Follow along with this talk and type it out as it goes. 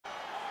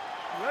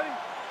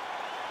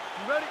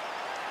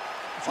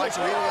Fights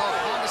are here we are,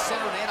 Honda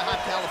Center in Anaheim,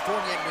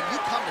 California. And when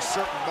you come to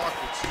certain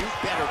markets, you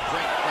better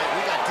bring it, right?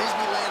 We got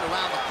Disneyland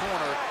around the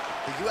corner.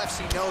 The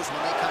UFC knows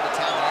when they come to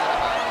town in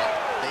Anaheim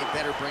that they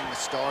better bring the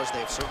stars. They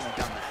have certainly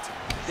done that.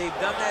 They've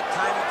done that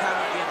time and time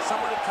again.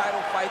 Some of the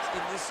title fights in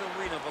this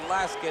arena,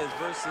 Velasquez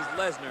versus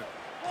Lesnar,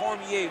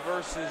 Cormier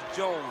versus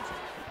Jones,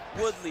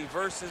 Woodley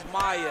versus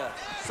Maia,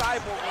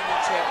 Cyborg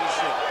winning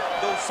championship,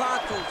 Dos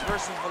Santos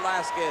versus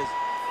Velasquez.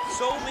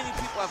 So many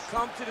people have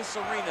come to this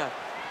arena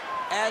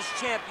as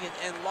champion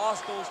and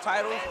lost those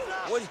titles.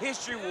 What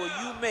history will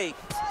you make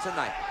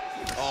tonight?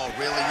 Oh,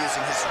 really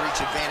using his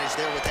reach advantage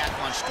there with that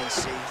punch,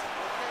 DC.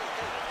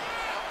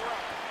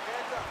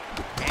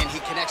 And he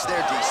connects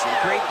there, DC.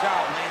 Great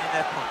job landing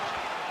that punch.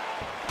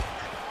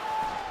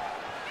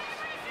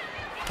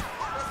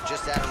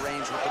 Just out of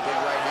range with the big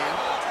right hand.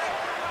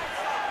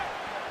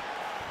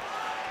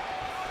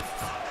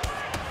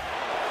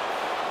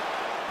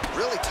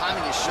 Really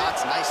timing his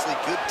shots nicely.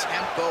 Good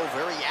tempo,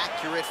 very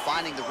accurate,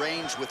 finding the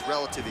range with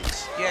relative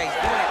ease. Yeah, he's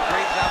doing a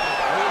great job of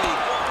really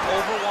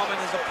overwhelming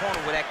his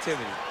opponent with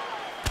activity.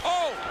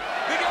 Oh,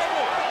 big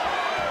elbow!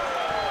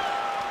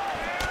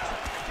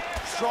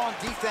 Strong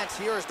defense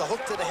here as the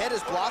hook to the head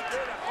is blocked.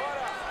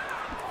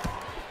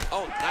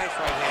 Oh, nice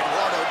right hand.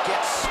 Eduardo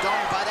gets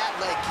stung by that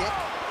leg kick.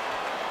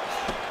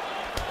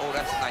 Oh,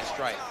 that's a nice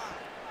strike.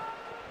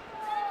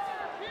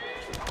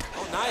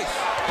 Oh, nice.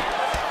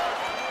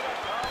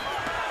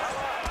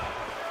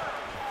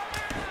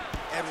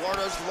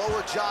 Eduardo's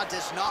lower jaw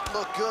does not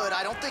look good.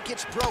 I don't think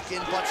it's broken,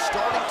 but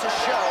starting to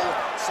show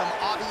some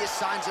obvious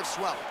signs of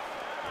swelling.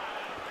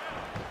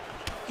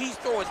 He's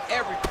throwing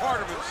every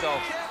part of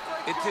himself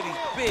into these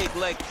big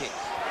leg kicks.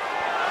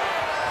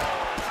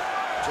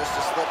 Just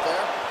a slip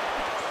there.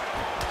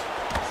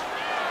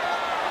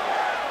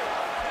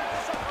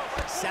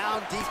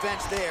 Sound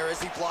defense there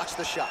as he blocks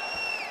the shot.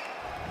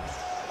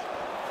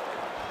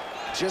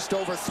 Just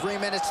over 3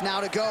 minutes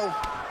now to go.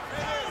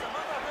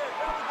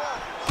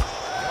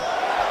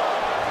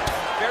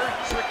 Very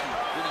tricky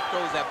when he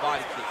throws that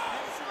body kick.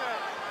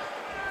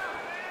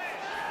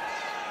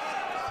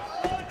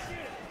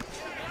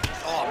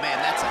 Oh, man,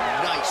 that's a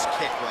nice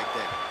kick right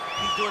there.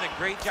 He's doing a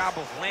great job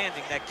of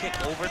landing that kick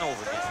over and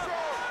over again.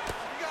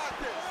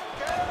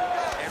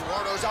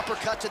 Eduardo's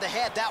uppercut to the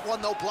head. That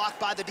one, though, blocked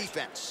by the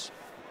defense.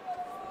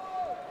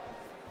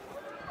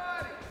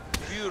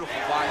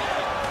 Beautiful body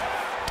kick.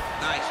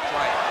 Nice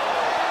strike.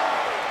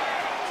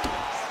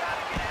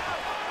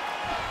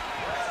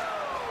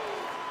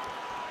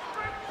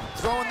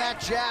 Throwing that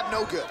jab,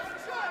 no good.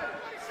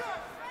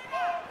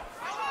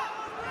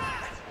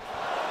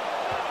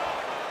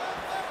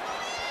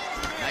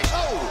 Nice.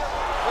 Oh!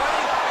 What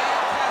a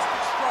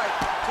fantastic strike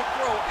to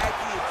throw at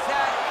the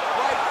exact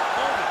right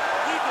moment.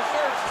 He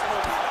deserves this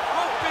moment.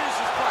 Go finish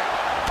his fight.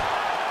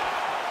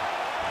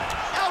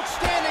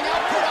 Outstanding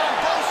output on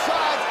both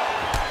sides.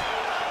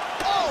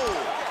 Oh!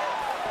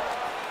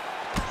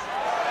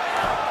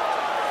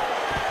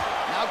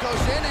 Now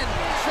goes in and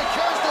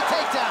secures the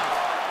takedown.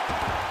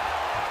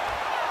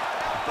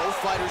 Both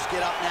fighters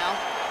get up now.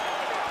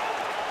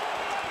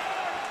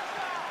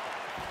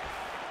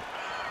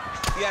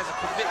 He has a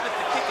commitment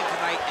to kicking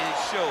tonight, and it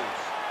shows.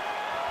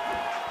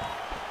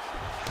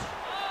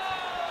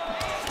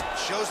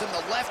 Shows him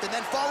the left and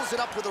then follows it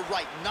up with a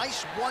right.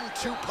 Nice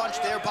 1-2 punch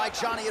there by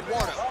Johnny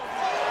Eduardo.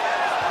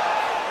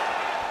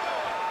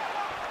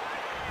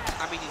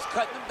 I mean, he's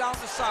cutting him down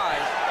the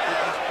sides with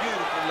these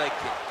beautiful leg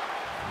kicks.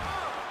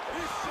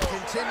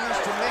 Continues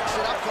to mix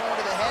it up, going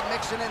to the head,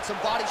 mixing in some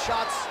body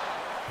shots.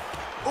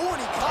 Oh,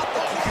 and he caught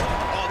the kick.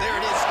 Oh, there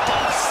it is.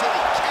 Dummy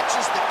City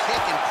catches the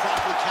kick and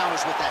promptly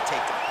counters with that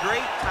takedown.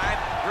 Great time,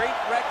 great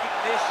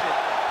recognition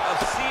of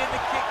seeing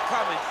the kick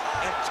coming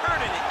and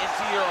turning it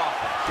into your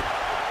offense.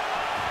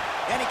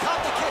 And he caught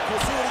the kick. We'll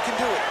see what he can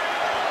do with it.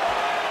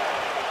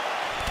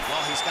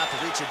 Well, he's got the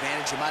reach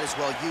advantage. You might as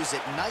well use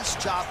it. Nice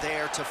job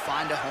there to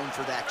find a home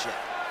for that jab.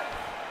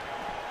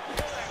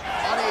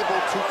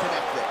 Unable to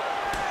connect there.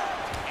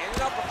 And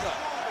an uppercut.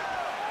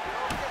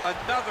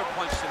 Another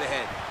punch to the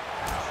head.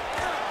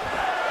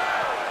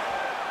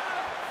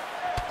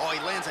 Oh, he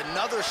lands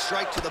another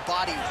strike to the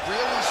body,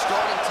 really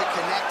starting to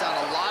connect on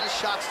a lot of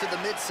shots to the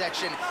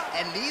midsection,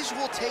 and these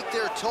will take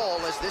their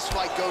toll as this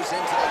fight goes into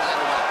the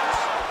latter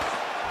rounds.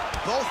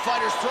 Both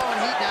fighters throwing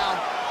heat now.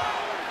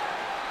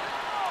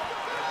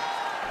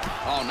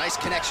 Oh, nice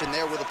connection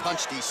there with a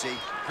punch, DC.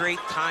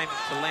 Great time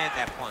to land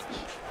that punch.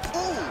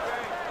 Ooh!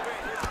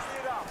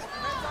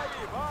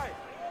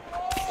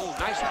 Oh,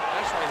 nice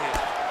right hand.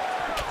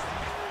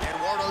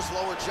 Eduardo's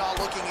lower jaw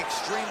looking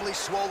extremely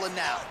swollen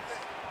now.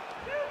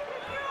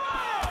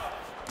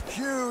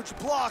 Huge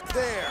block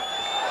there.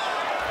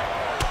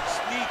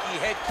 Sneaky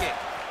head kick.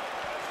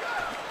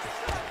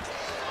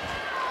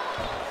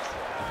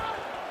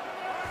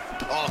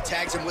 Oh,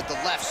 tags him with the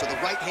left, so the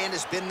right hand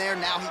has been there.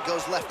 Now he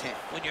goes left hand.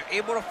 When you're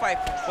able to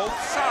fight from both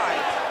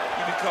sides,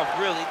 you become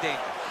really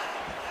dangerous.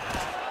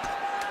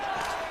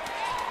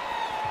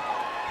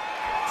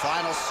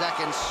 Final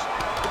seconds.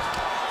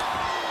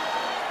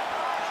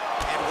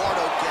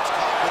 Eduardo gets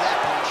caught with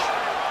that punch.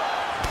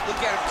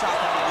 Look at him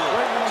chopping the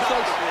wood.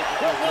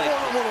 Chopping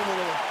the wood with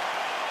those leg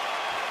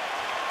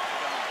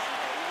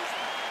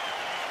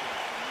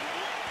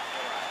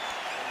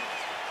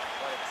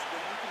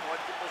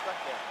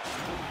kicks.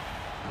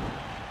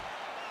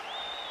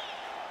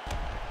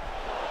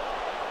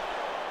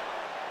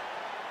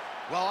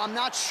 Well, I'm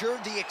not sure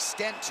the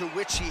extent to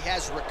which he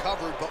has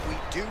recovered, but we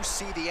do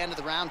see the end of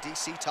the round.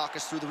 DC, talk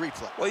us through the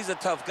replay. Well, he's a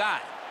tough guy.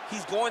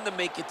 He's going to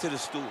make it to the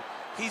stool.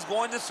 He's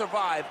going to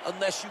survive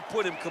unless you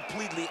put him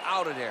completely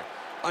out of there.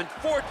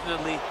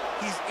 Unfortunately,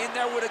 he's in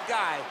there with a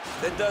guy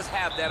that does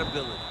have that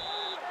ability.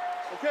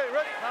 Okay,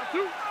 ready? Round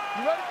two.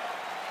 You ready?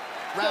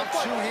 Round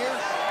two here.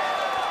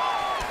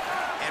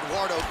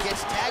 Eduardo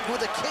gets tagged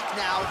with a kick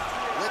now.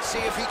 Let's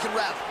see if he can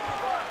rally.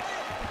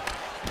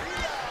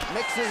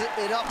 Mixes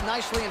it up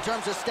nicely in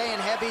terms of staying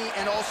heavy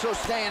and also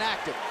staying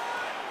active.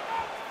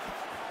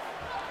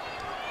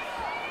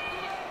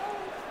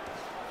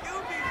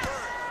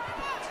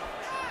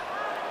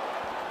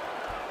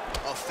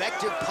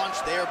 Effective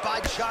punch there by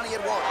Johnny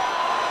Eduardo.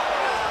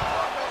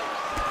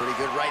 Pretty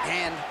good right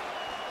hand.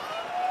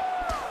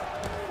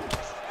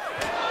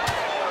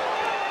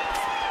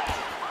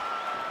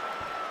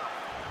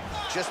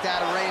 Just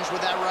out of range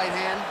with that right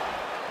hand.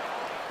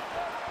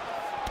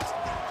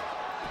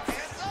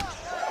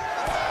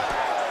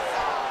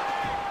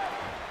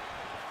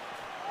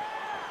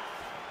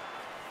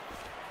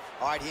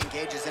 All right, he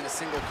engages in a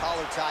single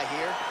collar tie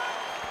here.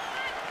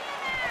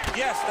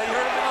 Yes, they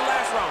heard him in the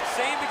last round.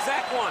 Same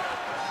exact one.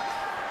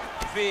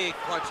 Big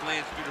punch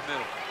lands through the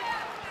middle.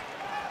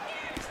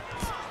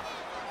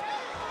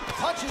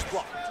 Punch is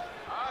blocked.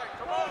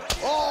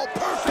 Oh,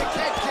 perfect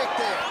head kick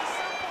there.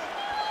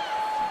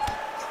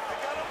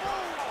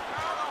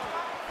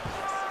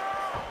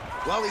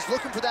 Well, he's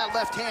looking for that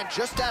left hand,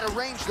 just out of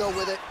range, though,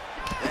 with it.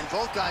 And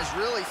both guys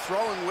really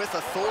throwing with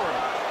authority.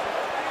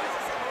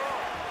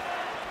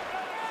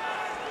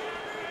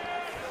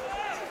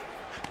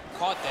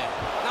 Caught that.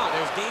 Now,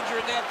 there's danger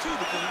in that, too,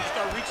 because when you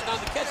start reaching down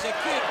to catch that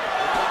kick,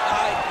 the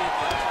high kick,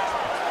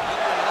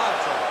 you're in a lot of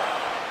trouble.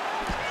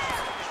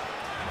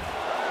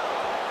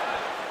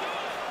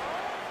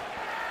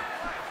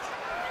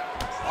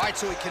 All right,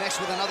 so he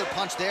connects with another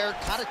punch there,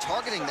 kind of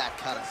targeting that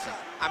cut, I think.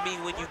 I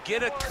mean, when you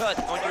get a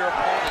cut on your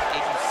opponent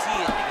and you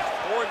see it and it's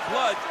pouring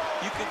blood,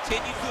 you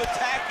continue to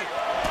attack it.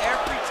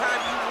 Every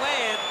time you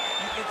land,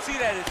 you can see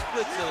that it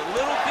splits a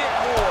little bit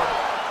more.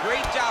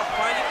 Great job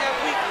finding that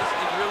weakness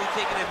and really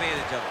taking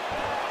advantage of it.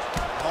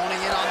 Honing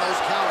in on those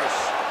counters.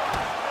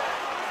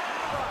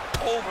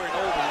 Over and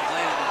over, he's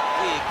landing these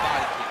big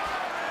body kicks.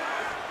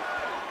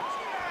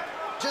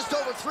 Just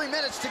over 3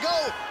 minutes to go.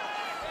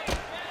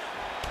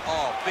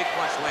 Oh, big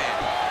punch land.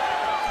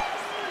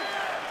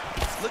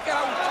 Look at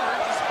how he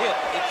turns his hip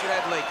into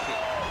that leg kick.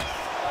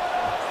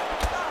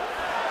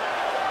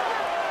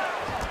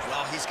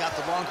 Well, he's got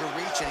the longer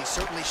reach, and he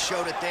certainly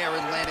showed it there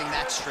in landing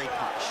that straight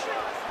punch.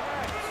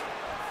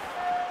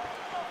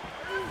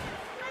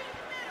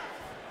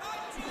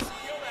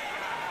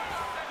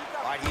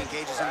 All right, he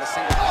engages in the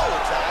single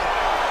collar tie.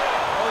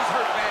 Oh, he's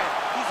hurt bad.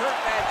 He's hurt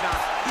bad, John.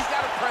 He's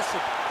got to press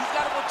him. He's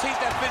got to go chase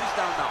that finish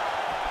down now.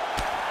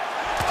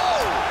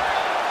 Oh!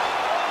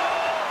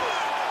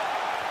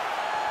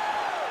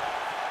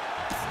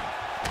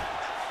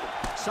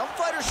 Some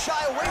fighters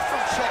shy away from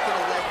checking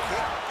a leg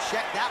kick.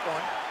 Check that one.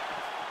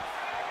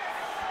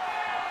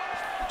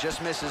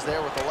 Just misses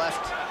there with the left.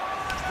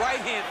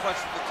 Right hand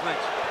punch in the clinch.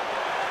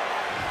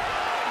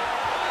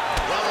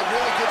 Well, a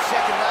really good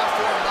second round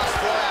for him thus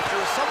far. After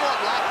a somewhat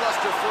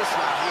lackluster first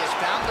round, he has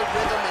found the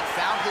rhythm and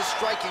found his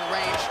striking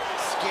range.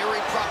 Scary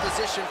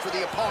proposition for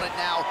the opponent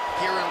now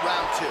here in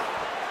round two.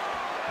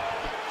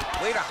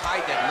 Way to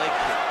hide that leg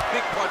kick.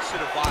 Big punch to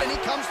the body. And he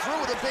comes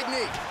through with a big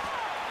knee.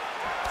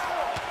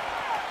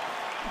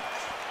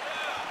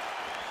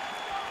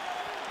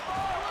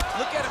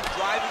 Look at him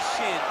drive his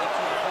shin into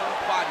the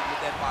opponent's body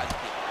with that body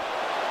kick.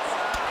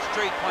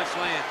 Straight punch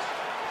lands.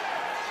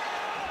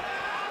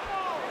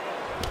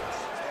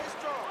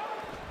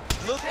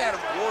 Look at him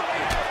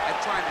working at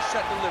trying to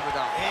shut the liver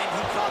down. And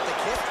he caught the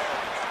kick.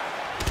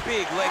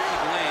 Big leg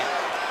kick lands.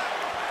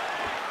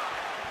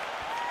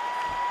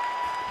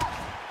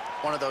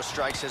 One of those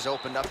strikes has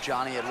opened up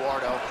Johnny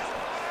Eduardo.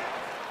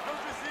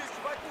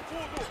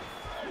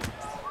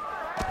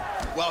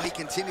 Well, he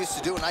continues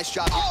to do a nice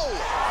job. Oh!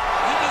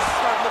 He needs to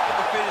start looking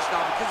to finish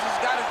now because he's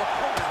got his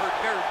opponent hurt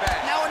very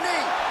bad. Now a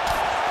knee.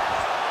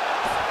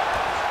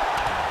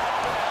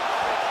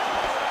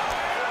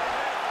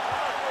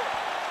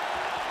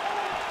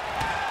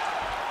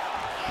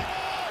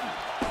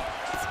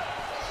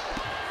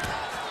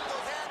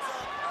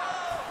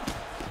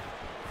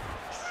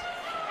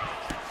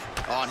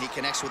 Oh, and he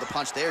connects with a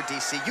punch there,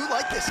 DC. You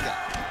like this guy.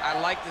 I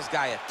like this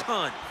guy a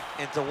ton.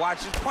 And to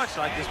watch his punch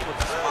like this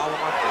puts a smile on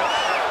my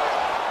face.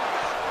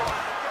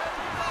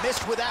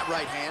 Missed with that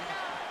right hand.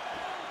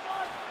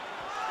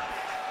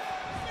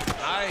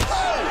 Nice.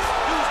 Oh!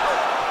 Dude's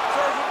hurt.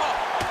 Serve him up.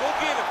 Go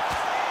get him.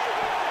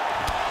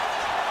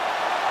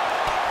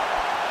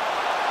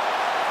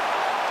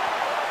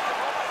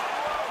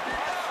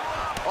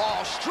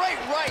 Oh, straight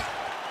right.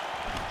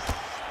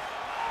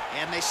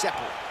 And they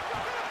separate.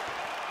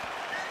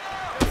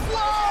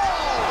 Whoa!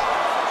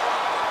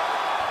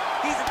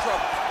 He's in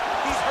trouble.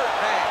 He's hurt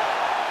bad.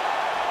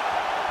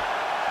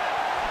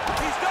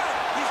 He's done.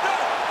 He's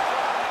done.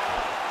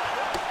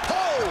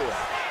 Oh!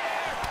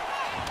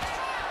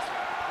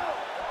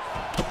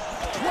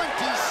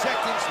 20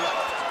 seconds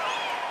left.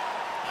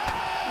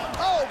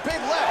 Oh,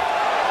 big left.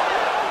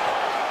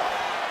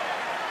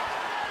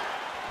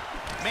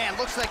 Man,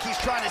 looks like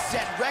he's trying to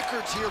set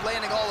records here,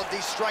 landing all of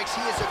these strikes. He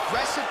is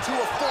aggressive to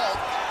a fault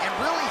and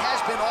really has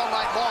been all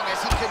night long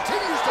as he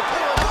continues to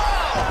put her.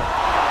 Wow!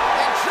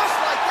 And just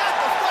like that,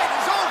 the fight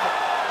is over.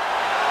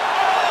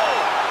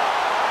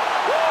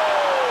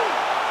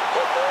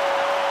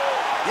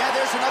 Yeah,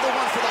 there's another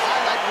one for the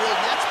highlight reel,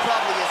 and that's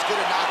probably as good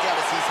a knockout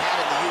as he's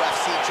had in the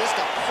UFC. Just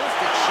a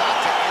perfect shot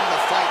to end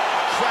the fight.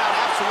 Crowd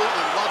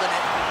absolutely loving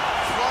it.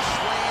 Flush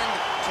land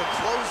to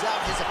close out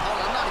his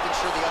opponent. I'm not even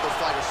sure the other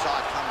fighter saw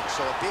it coming,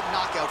 so a big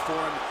knockout for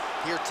him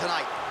here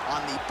tonight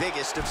on the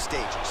biggest of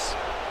stages.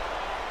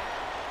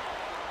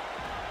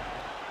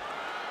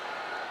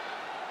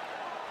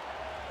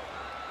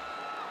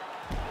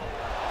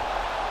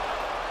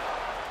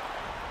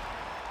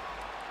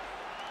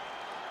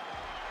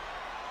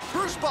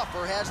 Bruce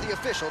Buffer has the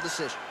official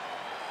decision.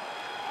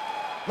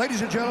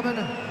 Ladies and gentlemen,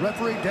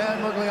 referee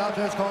Dan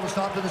Mergliata has called a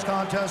stop to this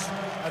contest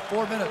at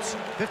 4 minutes,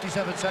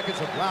 57 seconds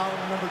of round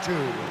number 2.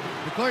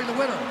 Declaring the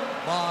winner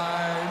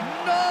by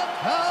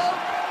knockout,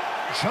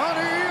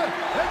 Johnny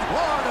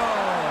Eduardo.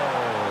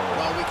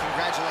 Well, we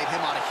congratulate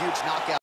him on a huge knockout.